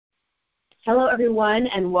Hello, everyone,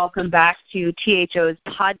 and welcome back to THO's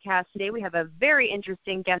podcast. Today we have a very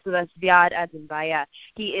interesting guest with us, Zviad Adzinbaia.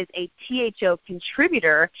 He is a THO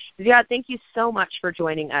contributor. Zviad, thank you so much for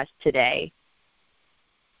joining us today.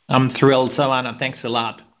 I'm thrilled, Savannah. Thanks a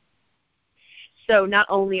lot. So not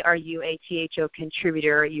only are you a THO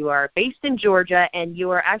contributor, you are based in Georgia, and you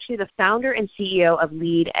are actually the founder and CEO of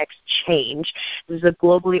Lead Exchange. This is a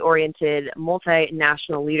globally oriented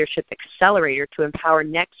multinational leadership accelerator to empower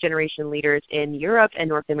next-generation leaders in Europe and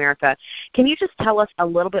North America. Can you just tell us a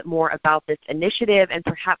little bit more about this initiative and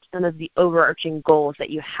perhaps some of the overarching goals that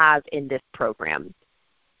you have in this program?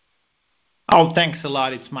 Oh, thanks a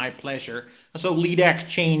lot. It's my pleasure. So Lead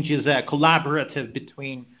Exchange is a collaborative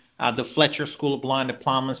between the Fletcher School of Law and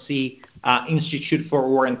Diplomacy, Institute for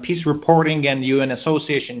War and Peace Reporting, and UN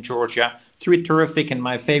Association Georgia, three terrific and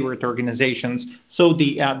my favorite organizations. So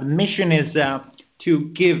the mission is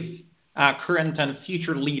to give current and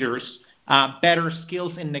future leaders better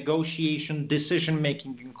skills in negotiation,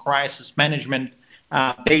 decision-making, and crisis management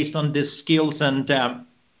based on these skills and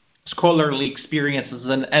scholarly experiences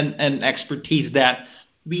and expertise that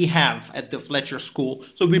we have at the Fletcher School.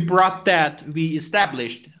 So we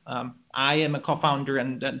established, I am a co-founder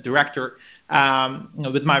and director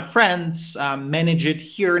with my friends, manage it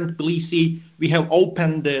here in Tbilisi. We have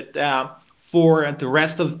opened it for the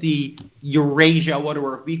rest of the Eurasia,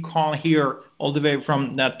 whatever we call here, all the way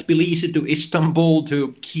from Tbilisi to Istanbul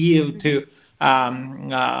to Kiev to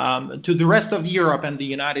the rest of Europe and the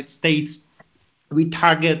United States. We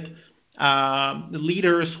target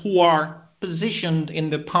leaders who are positioned in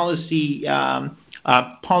the policy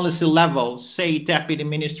level, say deputy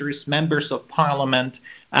ministers, members of parliament,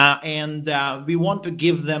 and we want to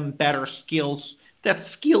give them better skills.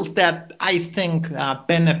 Skills that I think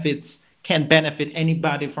can benefit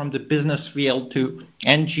anybody from the business field to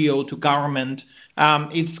NGO to government.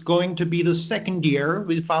 It's going to be the second year.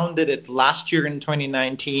 We founded it last year in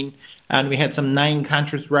 2019, and we had some 9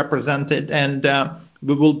 countries represented, and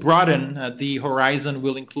we will broaden the horizon.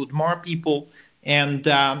 We'll include more people, and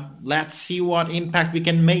let's see what impact we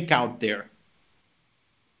can make out there.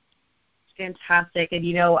 Fantastic. And,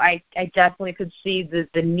 I definitely could see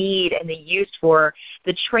the need and the use for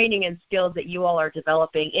the training and skills that you all are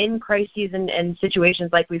developing in crises and situations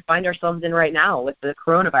like we find ourselves in right now with the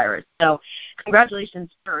coronavirus. So congratulations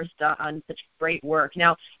first on such great work.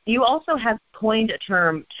 Now, you also have coined a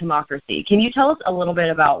term, democracy. Can you tell us a little bit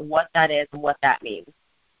about what that is and what that means?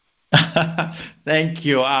 Thank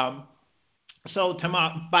you. So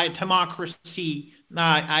by democracy,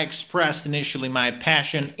 I expressed initially my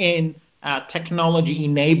passion in technology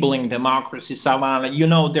enabling democracy, Savannah.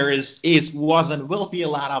 There was and will be a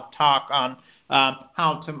lot of talk on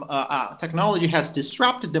how technology has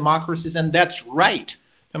disrupted democracies, and that's right.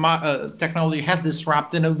 Technology has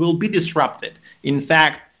disrupted and will be disrupted. In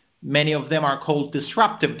fact, many of them are called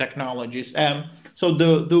disruptive technologies. So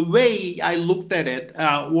the way I looked at it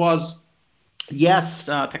was, yes,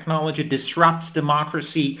 technology disrupts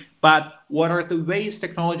democracy, but what are the ways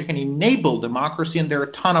technology can enable democracy? And there are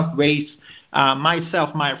a ton of ways.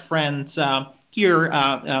 Myself, my friends here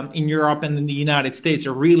in Europe and in the United States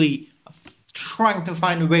are really trying to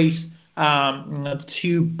find ways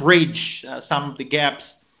to bridge some of the gaps,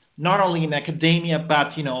 not only in academia,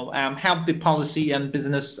 but help the policy and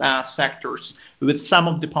business sectors with some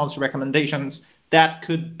of the policy recommendations that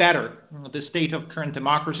could better the state of current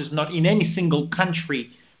democracies, not in any single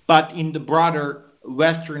country, but in the broader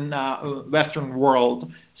Western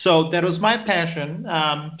world. So that was my passion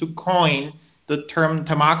to coin the term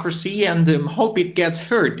democracy, and hope it gets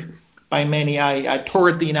heard by many. I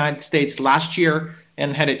toured the United States last year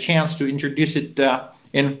and had a chance to introduce it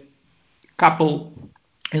in a couple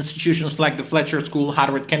institutions like the Fletcher School,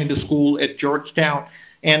 Harvard Kennedy School at Georgetown,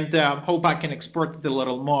 and hope I can export it a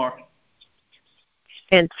little more.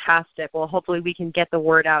 Fantastic. Well, hopefully we can get the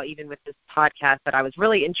word out even with this podcast, but I was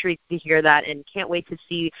really intrigued to hear that and can't wait to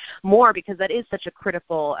see more, because that is such a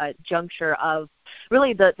critical juncture of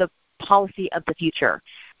really the policy of the future.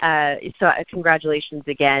 So congratulations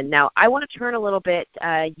again. Now, I want to turn a little bit.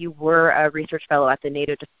 You were a research fellow at the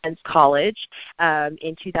NATO Defense College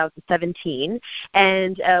in 2017,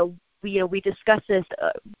 and we discussed this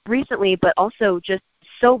recently, but also just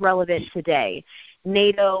so relevant today.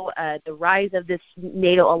 NATO, the rise of this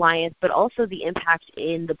NATO alliance, but also the impact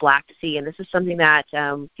in the Black Sea. And this is something that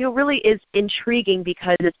really is intriguing,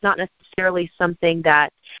 because it's not necessarily something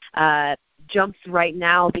that jumps right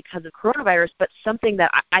now because of coronavirus, but something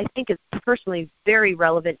that I think is personally very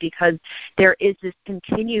relevant, because there is this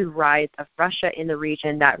continued rise of Russia in the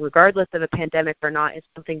region that, regardless of a pandemic or not, is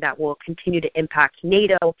something that will continue to impact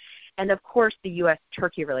NATO and of course the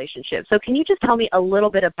U.S.-Turkey relationship. So can you just tell me a little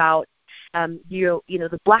bit about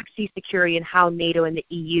the Black Sea security and how NATO and the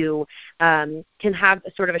EU can have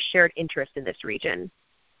a sort of a shared interest in this region?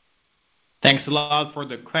 Thanks a lot for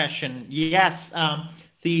the question. Yes,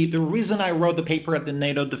 the reason I wrote the paper at the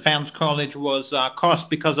NATO Defense College was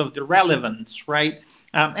because of the relevance, right?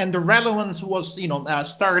 And the relevance was,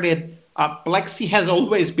 started. Black Sea has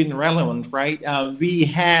always been relevant, right?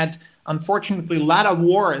 We had, unfortunately, a lot of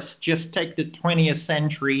wars. Just take the 20th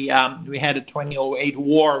century. We had a 2008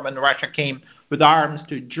 war when Russia came with arms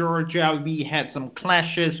to Georgia. We had some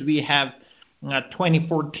clashes. We have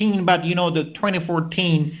 2014, but the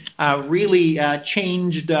 2014 really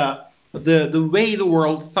changed the way the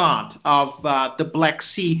world thought of the Black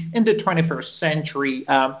Sea in the 21st century.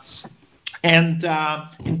 And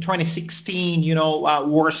in 2016,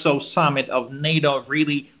 Warsaw Summit of NATO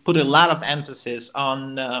really put a lot of emphasis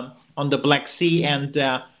on the Black Sea and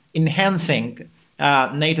enhancing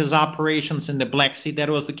NATO's operations in the Black Sea. That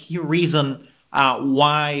was the key reason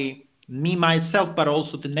why me, myself, but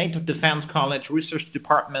also the NATO Defense College Research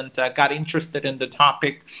Department got interested in the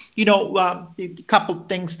topic. A couple of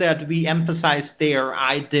things that we emphasized there,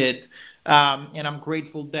 I did, and I'm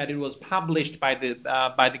grateful that it was published by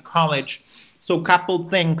the college. So a couple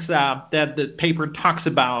of things that the paper talks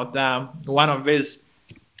about. One of is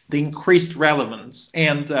the increased relevance,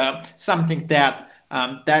 and something that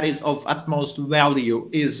is of utmost value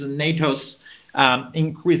is NATO's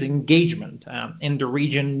increased engagement in the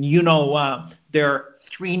region. There are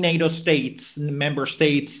 3 NATO states, member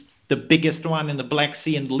states, the biggest one in the Black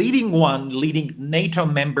Sea and leading NATO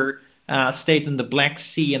member state in the Black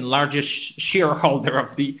Sea and largest shareholder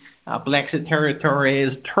of the Black Sea territory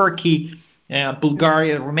is Turkey,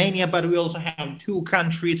 Bulgaria, Romania, but we also have 2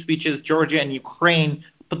 countries, which is Georgia and Ukraine,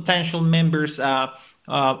 potential members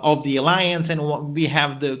of the alliance, and we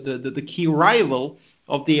have the key rival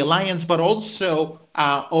of the alliance, but also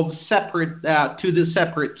of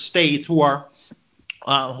separate states who are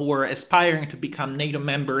aspiring to become NATO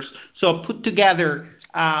members. So put together,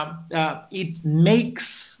 it makes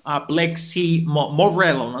Black Sea more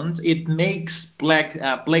relevant. It makes Black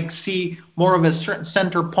Sea more of a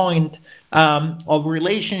center point of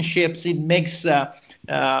relationships. It makes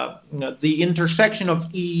the intersection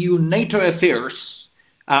of EU-NATO affairs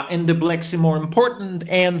in the Black Sea more important.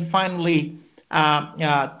 And finally,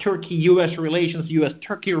 Turkey-U.S. relations,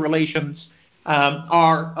 U.S.-Turkey relations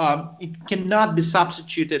it cannot be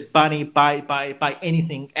substituted by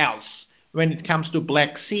anything else when it comes to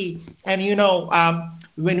Black Sea. And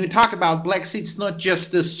when we talk about Black Sea, it's not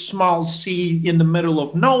just this small sea in the middle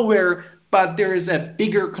of nowhere, but there is a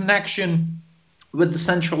bigger connection with the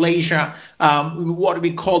Central Asia, what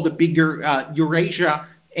we call the bigger Eurasia,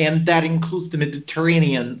 and that includes the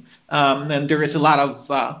Mediterranean. And there is a lot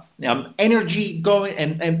of energy going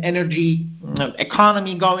and energy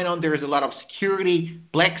economy going on. There is a lot of security.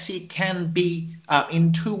 Black Sea can be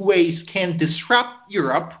in 2 ways, can disrupt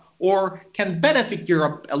Europe or can benefit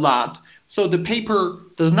Europe a lot. So the paper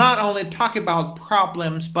does not only talk about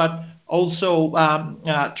problems, but also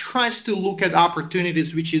tries to look at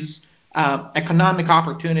opportunities, which is economic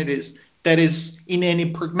opportunities that is in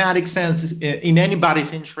any pragmatic sense in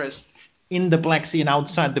anybody's interest in the Black Sea and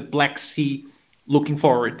outside the Black Sea looking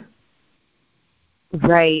forward.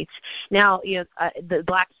 Right. Now, the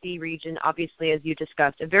Black Sea region, obviously, as you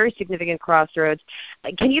discussed, a very significant crossroads.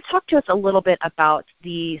 Can you talk to us a little bit about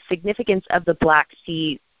the significance of the Black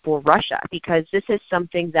Sea for Russia? Because this is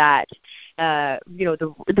something that,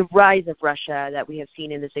 the rise of Russia that we have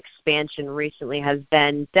seen in this expansion recently has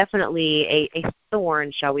been definitely a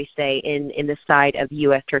thorn, shall we say, in the side of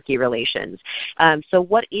U.S.-Turkey relations. So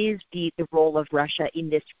what is the role of Russia in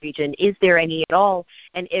this region? Is there any at all?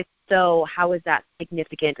 And if so, how is that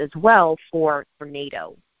significant as well for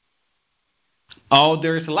NATO? Oh,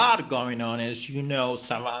 there's a lot going on, as you know,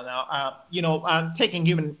 Savannah.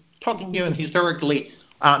 Talking even historically,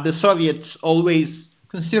 the Soviets always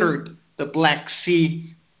considered the Black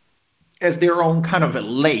Sea as their own kind of a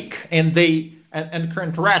lake, and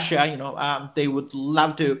current Russia, they would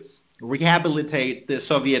love to rehabilitate the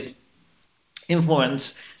Soviet influence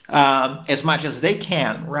as much as they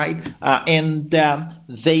can, right? And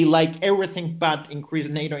they like everything but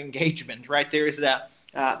increased NATO engagement, right? There is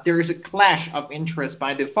a clash of interest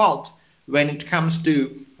by default when it comes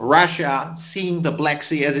to Russia seeing the Black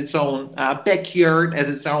Sea as its own backyard, as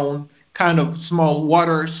its own kind of small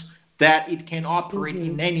waters that it can operate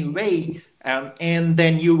in any way. And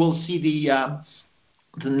then you will see the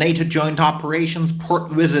NATO joint operations,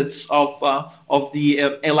 port visits of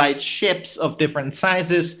the Allied ships of different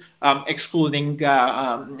sizes, excluding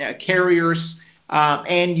carriers.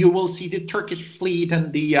 and you will see the Turkish fleet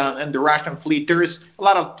and the Russian fleet. There is a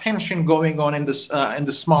lot of tension going on in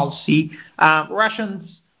the small sea.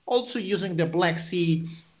 Russians also using the Black Sea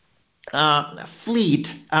fleet.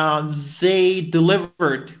 They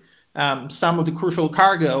delivered some of the crucial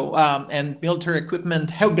cargo and military equipment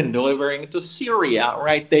have been delivering to Syria,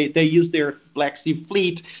 right? They use their Black Sea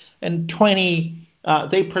fleet, and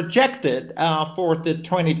they projected for the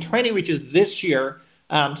 2020, which is this year,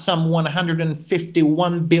 some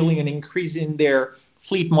 151 billion increase in their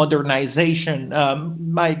fleet modernization.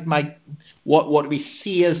 What we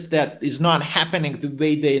see is that is not happening the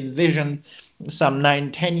way they envisioned some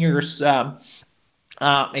 9-10 years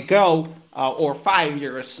ago or 5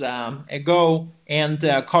 years ago, and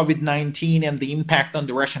COVID-19 and the impact on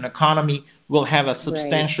the Russian economy will have a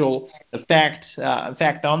substantial effect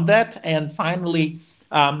on that. And finally,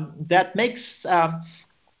 that makes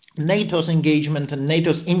NATO's engagement and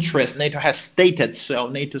NATO's interest. NATO has stated so.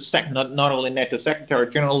 Not only NATO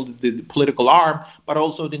Secretary General, the political arm, but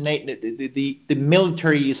also the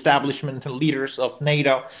military establishment and leaders of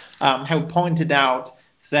NATO have pointed out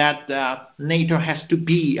that NATO has to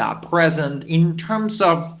be present in terms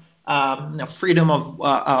of freedom of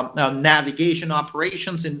navigation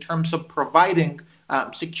operations, in terms of providing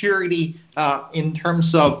security, in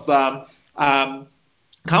terms of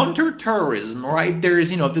counterterrorism, right? There is,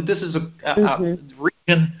 this is a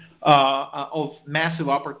region of massive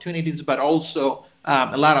opportunities, but also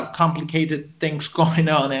a lot of complicated things going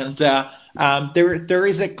on, and there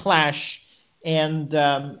is a clash. And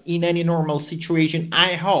in any normal situation,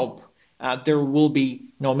 I hope there will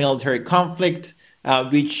be no military conflict,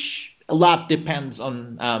 which a lot depends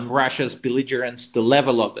on Russia's belligerence, the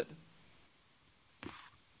level of it.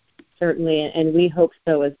 Certainly, and we hope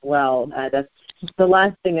so as well. That's the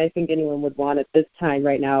last thing I think anyone would want at this time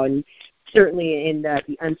right now, and certainly in the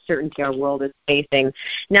uncertainty our world is facing.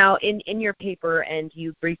 Now, in your paper, and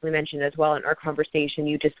you briefly mentioned as well in our conversation,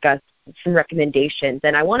 you discussed some recommendations,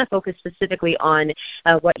 and I want to focus specifically on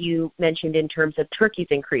what you mentioned in terms of Turkey's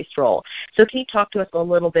increased role. So can you talk to us a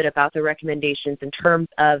little bit about the recommendations in terms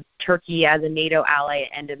of Turkey as a NATO ally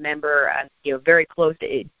and a member, very close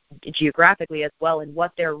geographically as well, and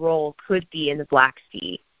what their role could be in the Black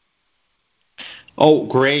Sea? Oh,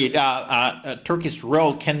 great. Turkey's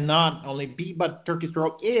role can not only be, but Turkey's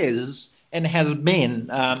role is and has been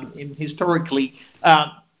historically.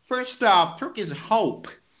 First off, Turkey's hope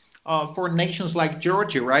for nations like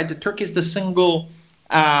Georgia, right? Turkey is the single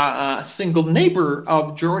neighbor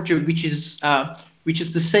of Georgia, which is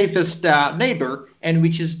the safest neighbor, and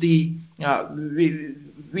which is the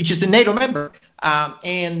NATO member.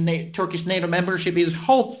 And Turkish NATO membership is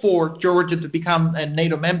hope for Georgia to become a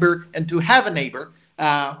NATO member and to have a neighbor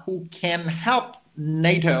who can help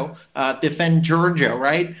NATO defend Georgia,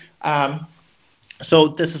 right?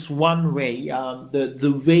 So this is one way,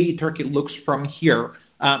 the way Turkey looks from here.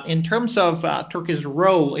 In terms of Turkey's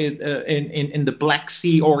role in the Black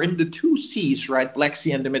Sea, or in the two seas, right, Black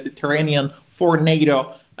Sea and the Mediterranean for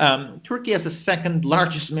NATO, Turkey as the second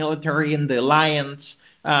largest military in the alliance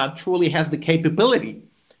truly has the capability,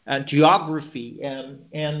 geography,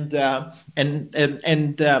 and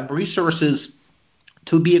resources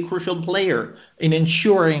to be a crucial player in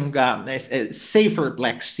ensuring a safer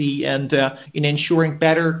Black Sea and in ensuring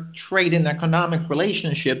better trade and economic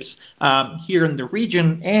relationships here in the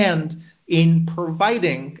region, and in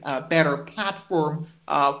providing a better platform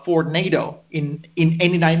for NATO in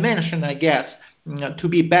any dimension, I guess, to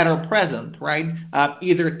be better present, right?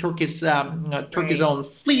 Either Turkey's own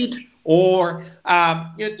fleet, or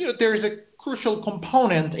there's a crucial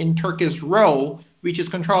component in Turkey's role, which is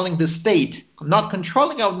controlling the state. Not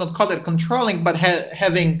controlling, I would not call it controlling, but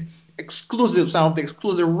having some of the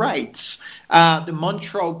exclusive rights. The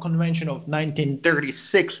Montreal Convention of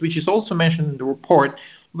 1936, which is also mentioned in the report,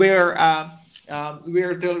 where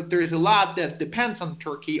there is a lot that depends on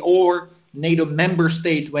Turkey or NATO member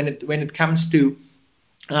states when it comes to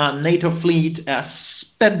NATO fleet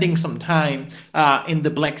spending some time in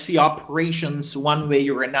the Black Sea operations one way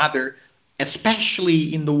or another,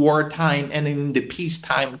 especially in the wartime and in the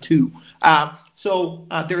peacetime too. So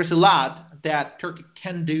there is a lot that Turkey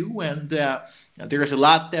can do, and there is a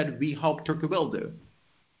lot that we hope Turkey will do.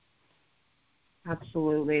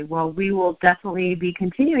 Absolutely. Well, we will definitely be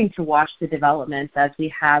continuing to watch the developments as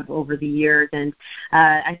we have over the years, and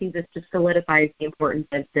I think this just solidifies the importance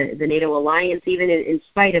of the NATO alliance, even in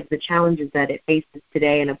spite of the challenges that it faces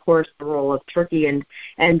today, and of course the role of Turkey and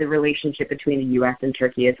the relationship between the U.S. and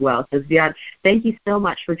Turkey as well. So Zviad, thank you so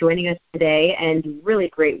much for joining us today, and really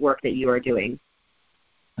great work that you are doing.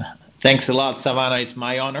 Thanks a lot, Savannah. It's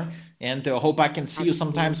my honor. and hope I can see you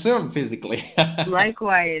sometime soon physically.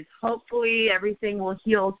 Likewise. Hopefully everything will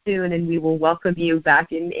heal soon and we will welcome you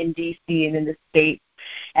back in D.C. and in the States.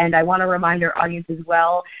 And I want to remind our audience as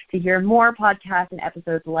well, to hear more podcasts and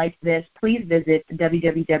episodes like this, please visit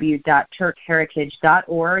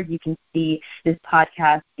www.churchheritage.org. You can see this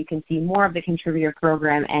podcast, you can see more of the contributor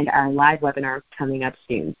program and our live webinars coming up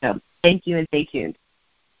soon. So thank you and stay tuned.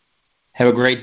 Have a great